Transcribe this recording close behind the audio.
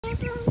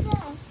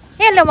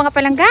Hello mga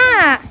palangga!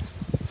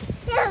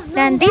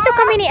 Nandito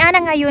kami ni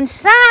Ana ngayon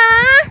sa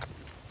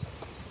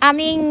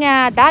aming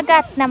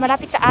dagat na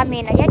malapit sa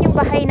amin. Ayan yung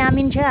bahay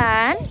namin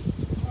dyan.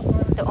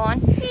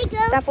 Doon.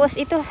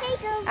 Tapos ito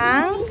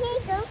ang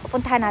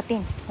pupuntahan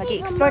natin.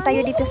 Mag-i-explore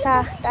tayo dito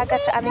sa dagat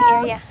sa aming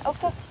area.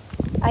 Okay.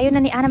 Ayun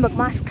na ni Ana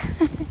mag-mask.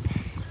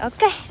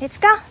 Okay, let's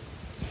go.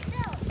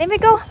 Let me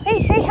go.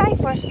 Hey, say hi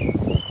first.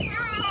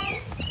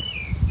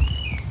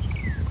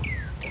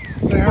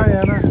 Say hi,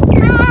 Anna.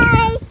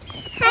 Hi.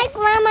 Hi,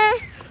 Grandma.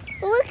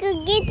 We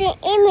could get the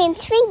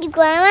image. Thank you,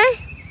 Grandma.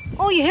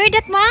 Oh, you heard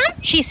that, Mom?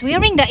 She's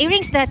wearing the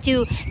earrings that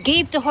you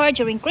gave to her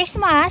during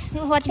Christmas.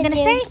 What you gonna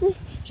say?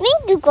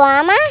 Thank you,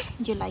 Grandma.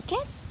 Did you like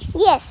it?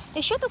 Yes.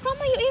 Hey, show to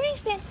Grandma your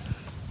earrings then.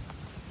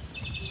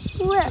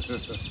 Wow.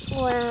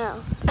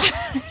 Wow.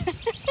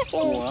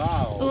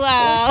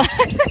 Wow.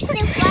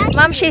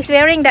 Mom, she's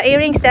wearing the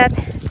earrings that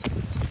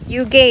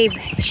you gave.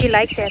 She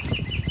likes it.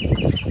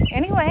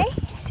 Anyway,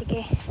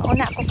 sige.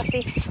 Mauna ako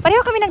kasi.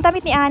 Pareho kami ng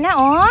damit ni Ana,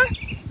 oh.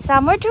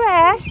 Summer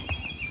dress.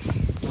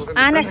 Look at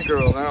Anna's the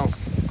girl now.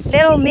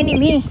 little mini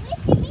me.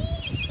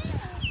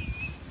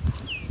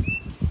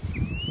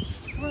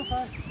 Come on,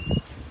 Pi.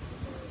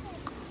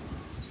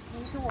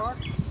 You can walk.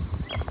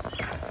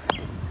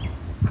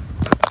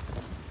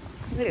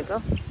 There you go.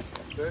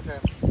 There's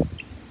him.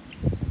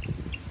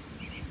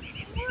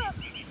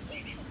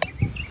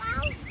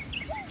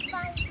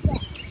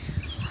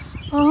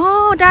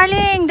 Oh,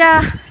 darling,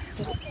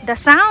 the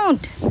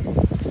sound.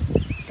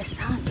 The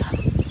sound.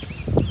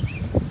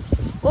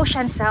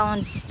 Ocean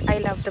sound I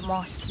love the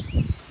most.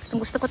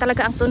 Gusto ko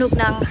talaga ang tunog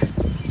ng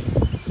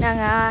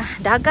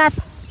dagat.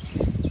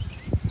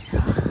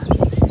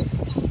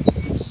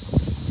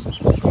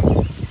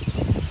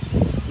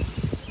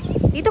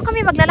 Dito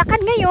kami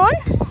maglalakad ngayon.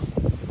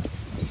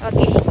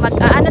 Okay,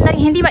 ano na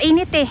rin, hindi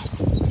mainit eh.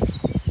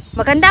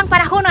 Maganda ang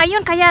panahon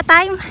ngayon kaya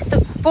time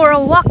for a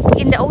walk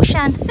in the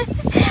ocean.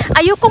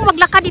 Ayokong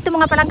maglakad dito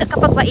mga palangga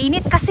kapag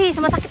mainit kasi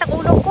sumasakit ang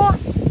ulo ko.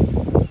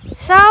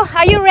 So,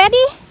 are you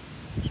ready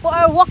for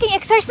our walking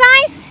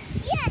exercise?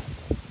 Yes.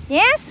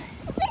 Yes?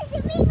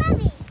 Where's me,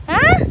 Mommy?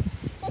 Huh?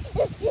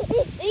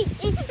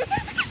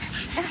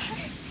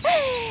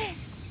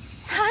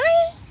 Hi.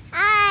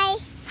 Hi.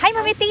 Hi,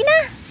 Mami Tina.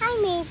 Hi,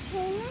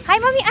 Tina. Hi,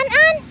 Mami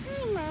An-An.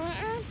 Hi,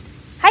 Mama.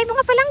 Hi,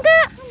 mga palangga.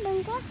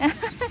 Bunga.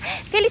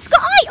 Okay, let's go.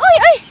 Oy, oy,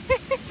 oy.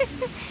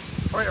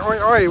 Oi, oi,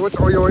 oi. What's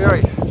oi, oi,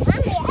 oi?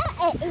 Mommy,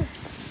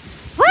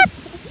 What?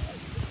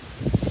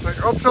 It's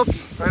like ups, ups.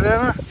 Right,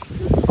 Anna?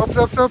 Ups,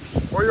 ups, ups.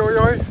 Oi, oi,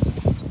 oi.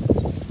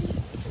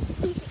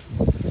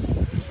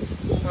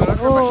 Oh, look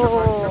at my ship,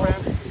 man. Come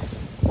on.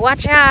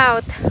 Watch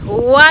out.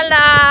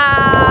 Voila!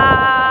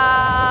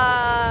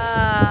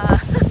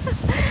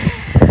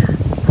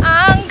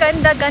 Ang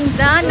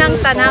ganda-ganda ng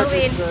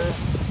tanawin.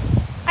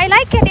 I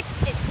like it. It's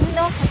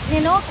no, you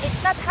know,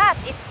 it's not hot.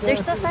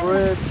 There's no sun.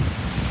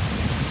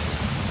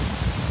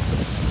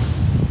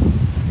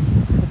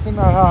 It's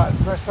not hot.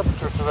 It's nice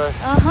temperature today.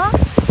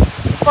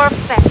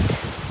 Perfect.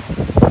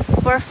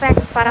 Perfect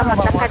para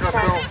maglakad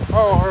sa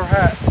Oh, her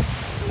hat.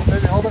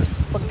 Maybe hold it.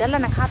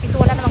 pagdala ng hat. Ito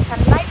wala namang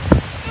sunlight.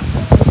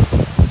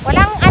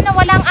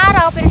 Walang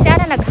araw pero si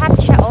Ana nag-hat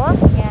siya, oh.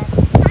 Yan.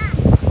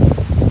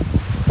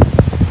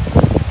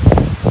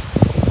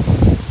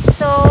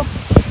 So,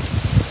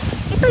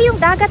 ito yung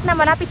dagat na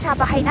malapit sa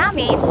bahay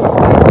namin.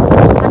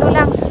 Ano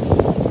lang,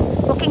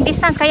 walking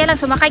distance. Kaya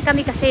lang sumakay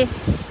kami kasi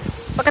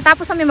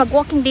pagkatapos kami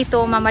mag-walking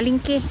dito,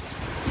 mamalingki.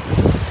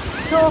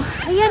 So,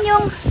 ayan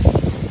yung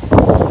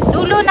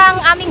dulo ng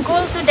aming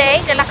goal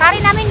today.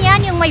 Lalakarin namin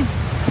yan, yung may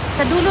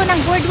sa dulo ng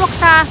boardwalk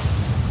sa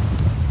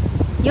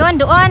yun,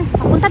 doon.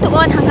 Papunta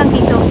doon hanggang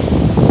dito.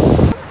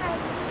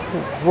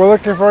 We're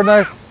looking for a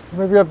nice,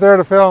 maybe up there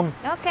to film.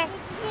 Okay.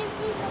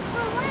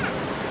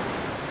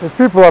 There's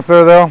people up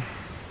there though.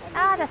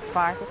 Ah, that's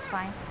far. That's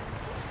fine.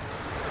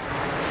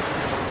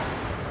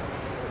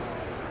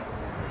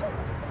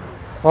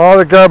 All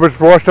the garbage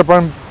washed up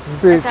on the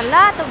beach. There's a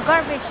lot of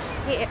garbage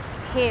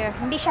here.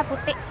 Hindi siya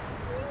puti.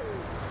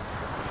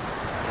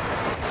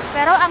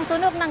 Pero ang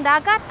tunog ng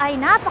dagat ay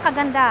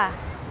napakaganda.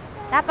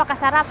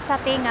 Napakasarap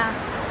sa tinga.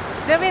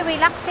 Very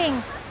relaxing.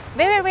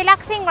 Very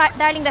relaxing, right,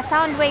 darling, the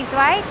sound waves,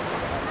 right?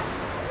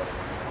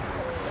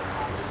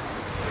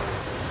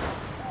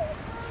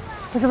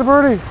 Look at the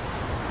birdie.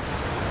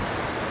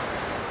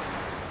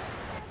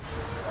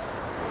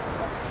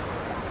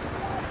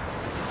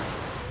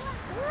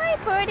 Hi,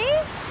 birdie.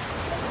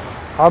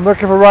 I'm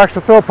looking for rocks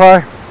to throw,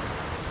 Pi.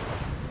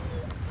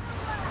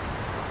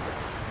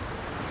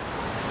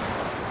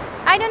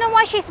 I don't know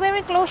why she's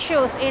wearing closed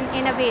shoes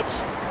in a beach.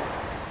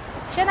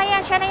 Siya na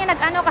yan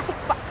nag-ano kasi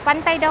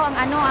pantay daw ang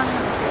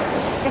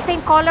the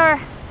same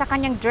color sa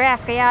kanyang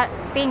dress, kaya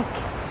pink.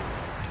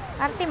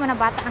 Arte mo na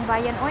bata ang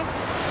bayan, oy.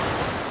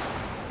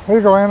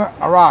 Here you go, Anna.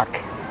 A rock.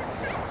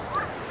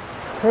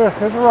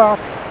 Here's a rock.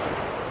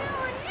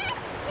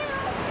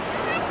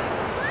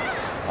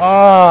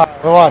 Ah,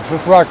 watch.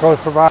 This rock goes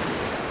for by.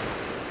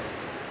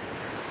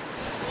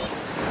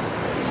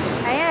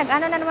 Ayan,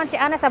 nag-ano na naman si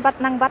Ana sa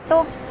ng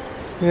bato.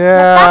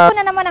 Yeah. Nagtapo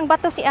na naman ang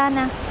bato si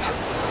Ana.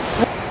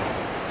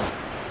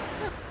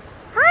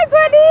 Hi,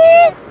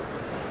 buddies!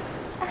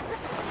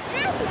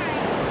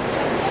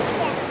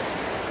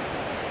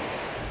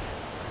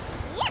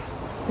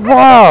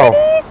 Wow!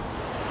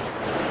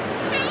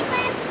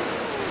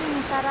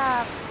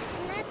 Sarap.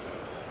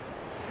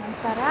 Ang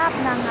sarap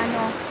ng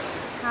ano,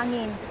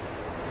 hangin.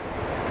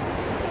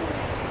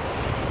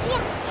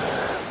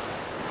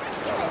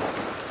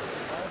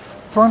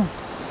 This one?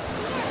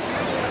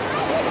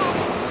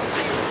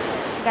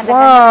 Ganda-ganda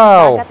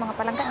Wow! ng dagat, mga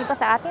palangga. Di ba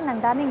sa atin, ang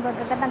daming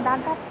gagandang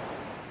dagat.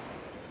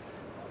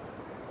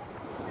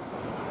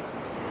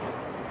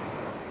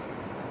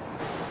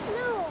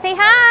 Say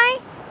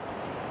hi!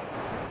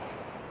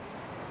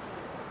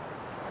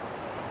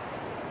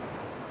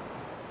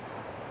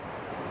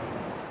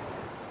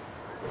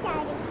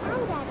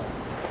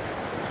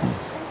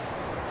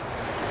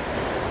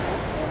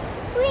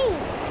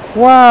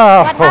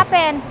 Wow! What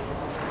happened?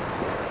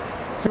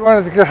 She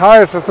wanted to get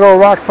higher to throw a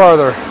rock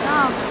farther.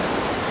 Oh.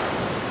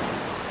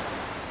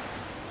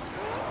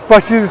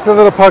 But she's just a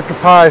little pumpkin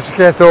pie. She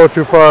can't throw it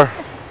too far.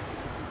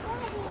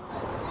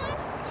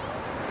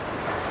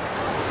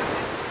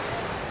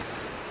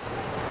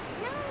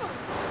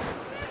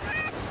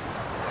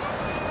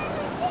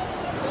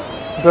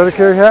 Is that a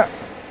carry hat?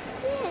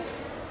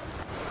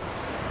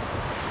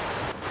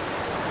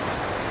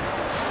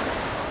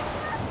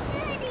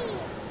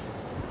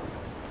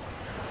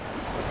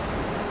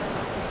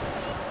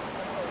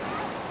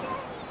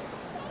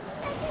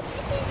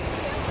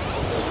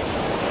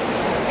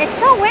 It's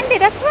so windy,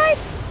 that's right.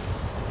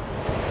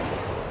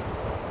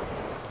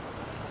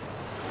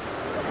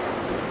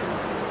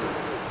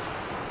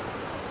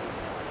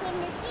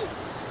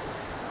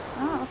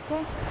 Oh,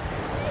 okay.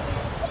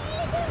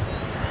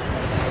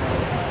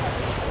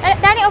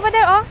 Danny, over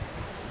there, oh.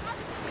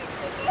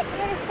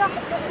 Let's go.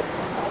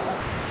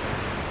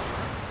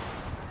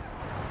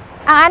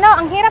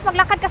 Ang hirap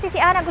maglakad kasi si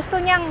Ana.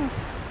 Gusto niyang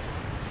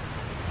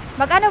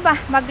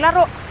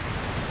maglaro.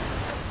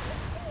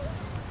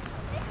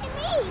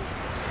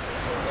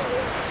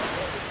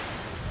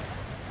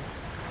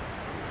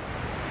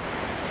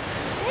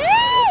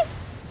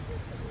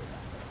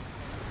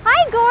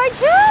 Hi,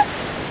 gorgeous!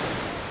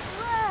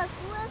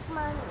 Look,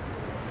 Mommy.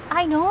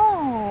 I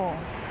know.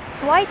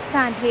 It's white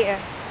sand here,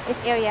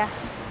 this area.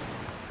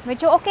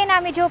 Medyo okay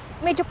na, medyo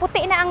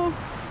puti na ang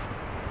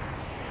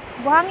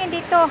buhangin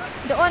dito.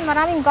 Doon,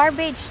 maraming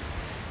garbage.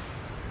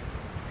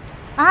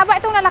 Mahaba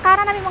itong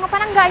lalakaran namin mga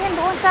palangga. Yan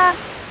doon sa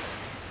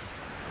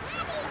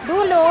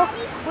dulo.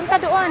 Punta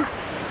doon.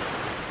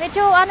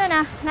 Medyo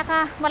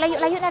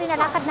malayo-layo na rin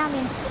nalakad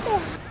namin.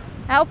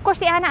 Of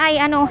course si Ana ay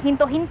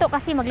hinto-hinto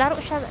kasi maglaro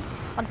siya.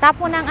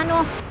 Magtapo ng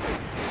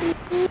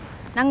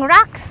ng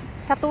rocks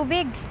sa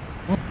tubig.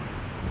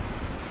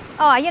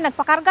 Oh, ayun,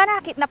 nagpakarga na.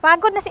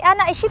 Napagod na si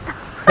Ana. Ay, shit.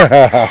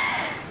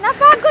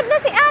 Napagod na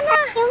si Ana.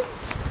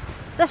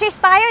 So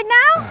she's tired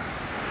now?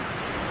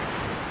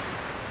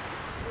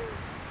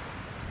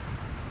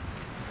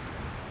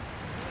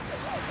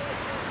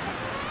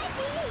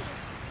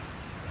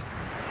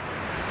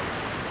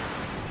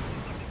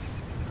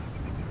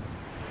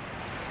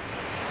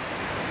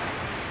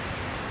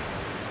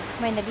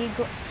 May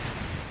naligo.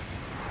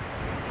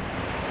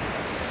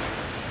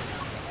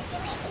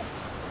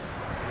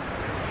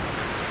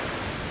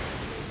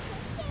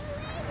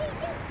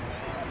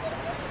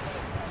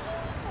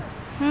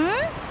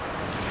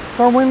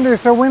 So windy,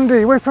 so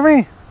windy. Wait for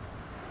me.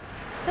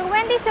 So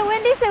windy, so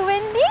windy, so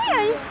windy.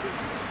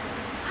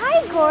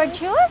 Hi,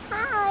 gorgeous.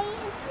 Hi,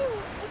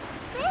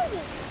 it's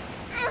windy.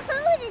 I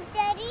hold it,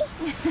 Daddy.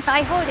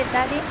 I hold it,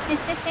 Daddy.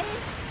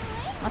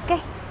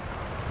 Okay.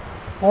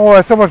 Oh,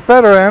 that's so much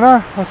better, Anna.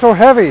 I'm so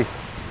heavy.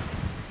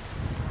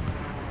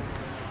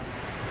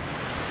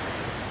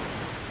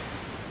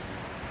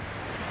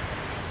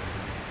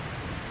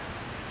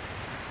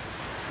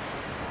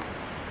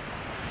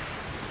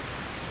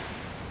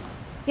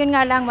 Yun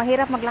nga lang,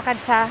 mahirap maglakad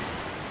sa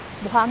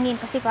buhangin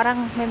kasi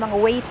parang may mga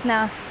weights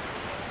na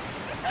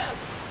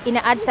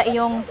ina-add sa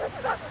iyong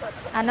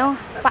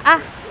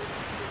paa.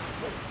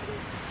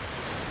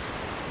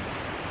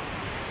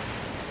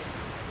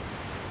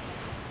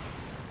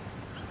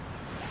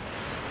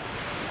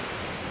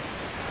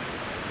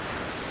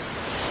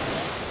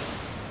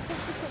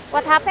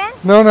 What happened?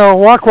 No,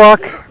 walk.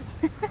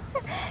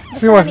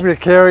 She wants to be a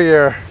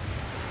carrier.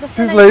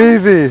 She's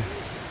lazy.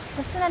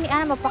 Gusto na ni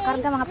Ana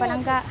magpakarga mga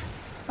palangga.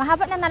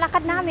 Mahaba na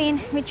nalakad namin.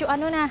 Medyo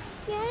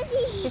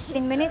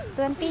 15 minutes,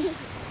 20.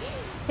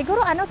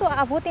 Siguro to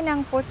aabutin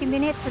ng 40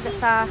 minutes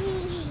sa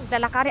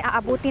lalakari,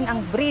 aabutin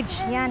ang bridge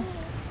yan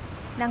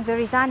ng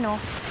Verrazano.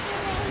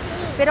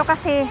 Pero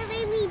kasi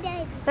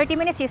 30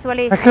 minutes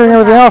usually. I'm carrying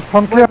everything else,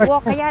 pumpkin.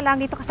 Walk, kaya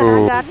lang dito ka sa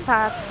dagat,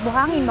 sa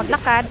buhangin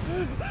maglakad.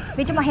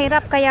 Medyo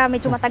mahirap kaya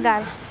medyo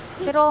matagal.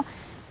 Pero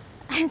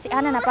si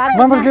Ana napagod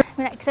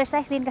na.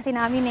 Exercise din kasi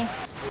namin eh.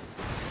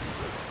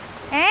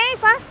 Hey,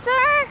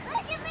 faster!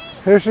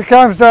 Here she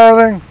comes,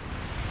 darling.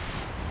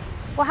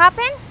 What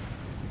happened?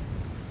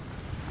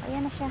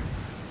 Ayan na siya.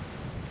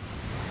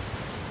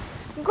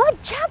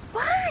 Good job,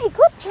 bye!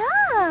 Good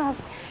job!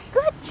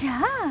 Good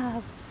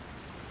job!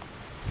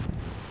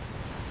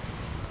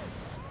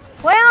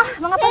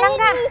 mga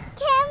palangga.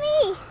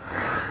 Carry.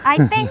 I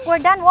think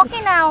we're done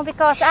walking now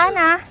because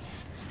Anna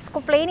is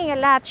complaining a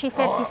lot. She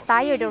said she's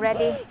tired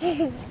already.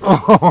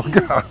 Oh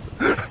God.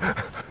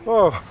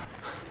 Oh,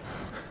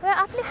 Well,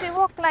 at least we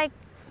walked like,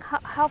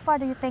 how far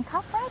do you think?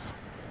 How far?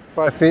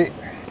 5 feet.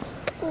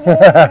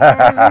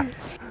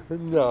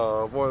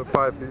 No, more than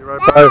 5 feet,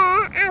 right?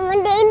 I'm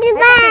on the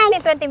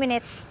bag. 15-20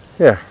 minutes.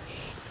 Yeah.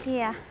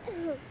 Yeah.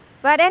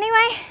 But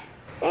anyway,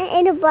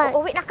 In the bag.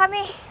 uuwi na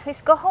kami.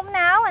 Let's go home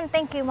now. And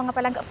thank you mga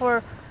palangga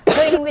for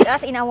joining with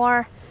us in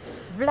our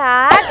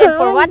vlog and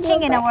for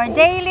watching in our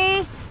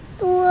daily.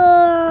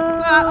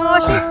 Oh,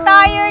 she's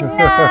tired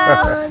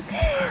now.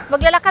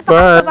 Maglalakad pa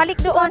kami pabalik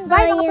doon.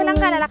 Bye mga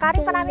palangga.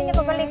 Lalakarin pa namin yung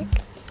pabalik.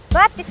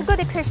 But it's good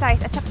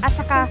exercise. At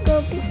saka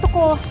gusto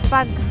ko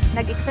pag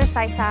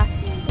nag-exercise sa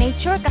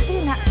nature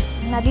kasi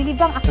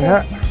nalilibang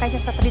ako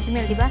kaysa sa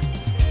treadmill, di ba?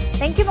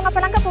 Thank you mga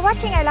palangga for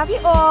watching. I love you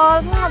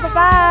all.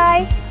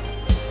 Bye-bye.